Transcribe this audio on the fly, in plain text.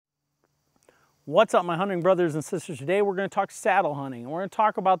What's up, my hunting brothers and sisters? Today we're going to talk saddle hunting, and we're going to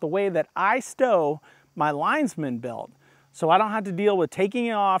talk about the way that I stow my Linesman belt so I don't have to deal with taking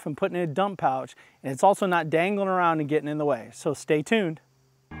it off and putting it in a dump pouch, and it's also not dangling around and getting in the way. So stay tuned.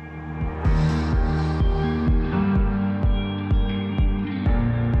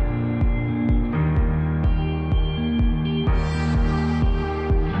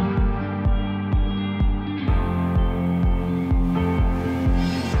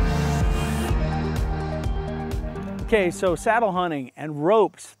 Okay, so saddle hunting and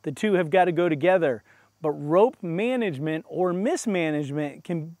ropes, the two have got to go together. But rope management or mismanagement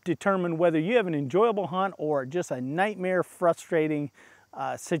can determine whether you have an enjoyable hunt or just a nightmare, frustrating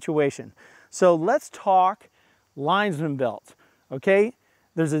situation. So let's talk Linesman belts, okay?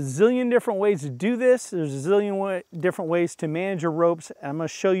 There's a zillion different ways to do this. There's a zillion different ways to manage your ropes. And I'm gonna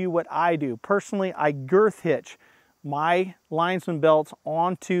show you what I do. Personally, I girth hitch my Linesman belts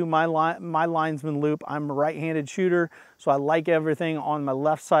onto my Linesman loop. I'm a right-handed shooter, so I like everything on my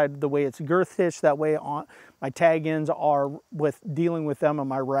left side the way it's girth hitched. That way on my tag ends are dealing with them on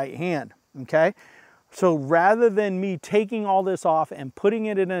my right hand, okay? So rather than me taking all this off and putting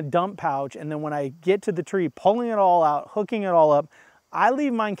it in a dump pouch, and then when I get to the tree, pulling it all out, hooking it all up, I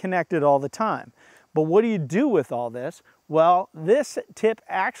leave mine connected all the time. But what do you do with all this? Well, this tip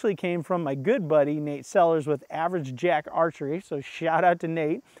actually came from my good buddy, Nate Sellers with Average Jack Archery. So shout out to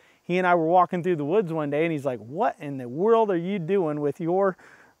Nate. He and I were walking through the woods one day and he's like, what in the world are you doing with your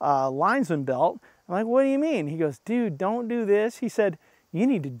Linesman belt? I'm like, what do you mean? He goes, dude, don't do this. He said, you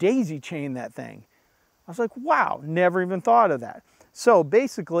need to daisy chain that thing. I was like, wow, never even thought of that. So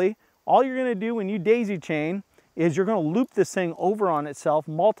basically, all you're gonna do when you daisy chain is you're gonna loop this thing over on itself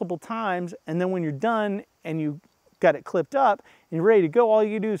multiple times, and then when you're done and you got it clipped up and you're ready to go, all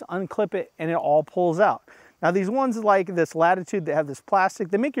you do is unclip it and it all pulls out. Now these ones like this Latitude that have this plastic,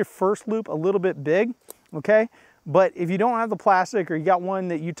 they make your first loop a little bit big, okay? But if you don't have the plastic or you got one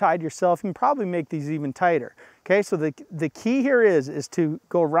that you tied yourself, you can probably make these even tighter, okay? So the key here is to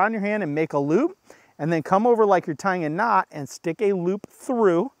go around your hand and make a loop, and then come over like you're tying a knot and stick a loop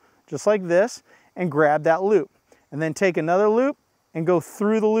through, just like this, and grab that loop. And then take another loop and go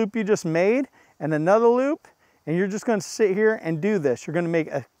through the loop you just made, and another loop, and you're just gonna sit here and do this. You're gonna make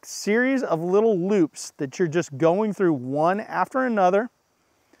a series of little loops that you're just going through one after another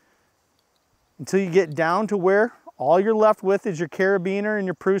until you get down to where all you're left with is your carabiner and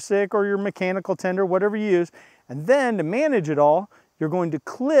your Prusik or your mechanical tender, whatever you use. And then to manage it all, you're going to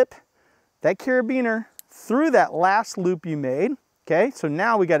clip that carabiner through that last loop you made, okay? So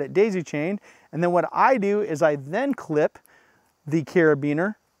now we got it daisy chained. And then what I do is I then clip the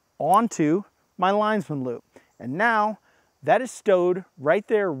carabiner onto my Linesman loop. And now that is stowed right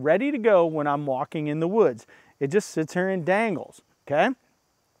there, ready to go when I'm walking in the woods. It just sits here and dangles, okay?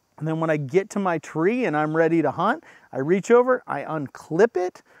 And then when I get to my tree and I'm ready to hunt, I reach over, I unclip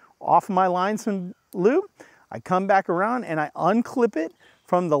it off my Linesman loop. I come back around and I unclip it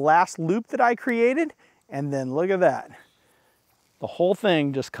from the last loop that I created. And then look at that. The whole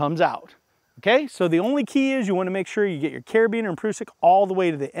thing just comes out. Okay, so the only key is you want to make sure you get your carabiner and Prusik all the way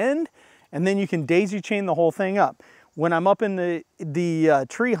to the end, and then you can daisy chain the whole thing up. When I'm up in the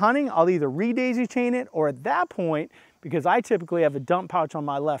tree hunting, I'll either re-daisy chain it, or at that point, because I typically have a dump pouch on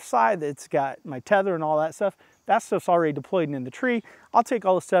my left side that's got my tether and all that stuff's already deployed in the tree. I'll take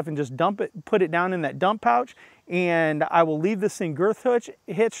all the stuff and just dump it, put it down in that dump pouch, and I will leave this thing girth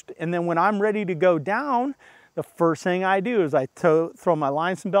hitched, and then when I'm ready to go down, the first thing I do is I throw my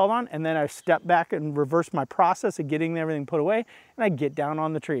Linesman belt on, and then I step back and reverse my process of getting everything put away, and I get down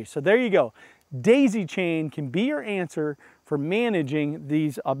on the tree. So there you go. Daisy chain can be your answer for managing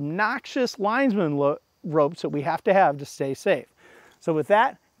these obnoxious Linesman ropes that we have to stay safe. So with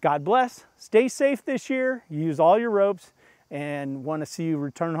that, God bless. Stay safe this year. Use all your ropes, and want to see you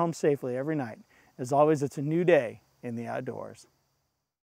return home safely every night. As always, it's a new day in the outdoors.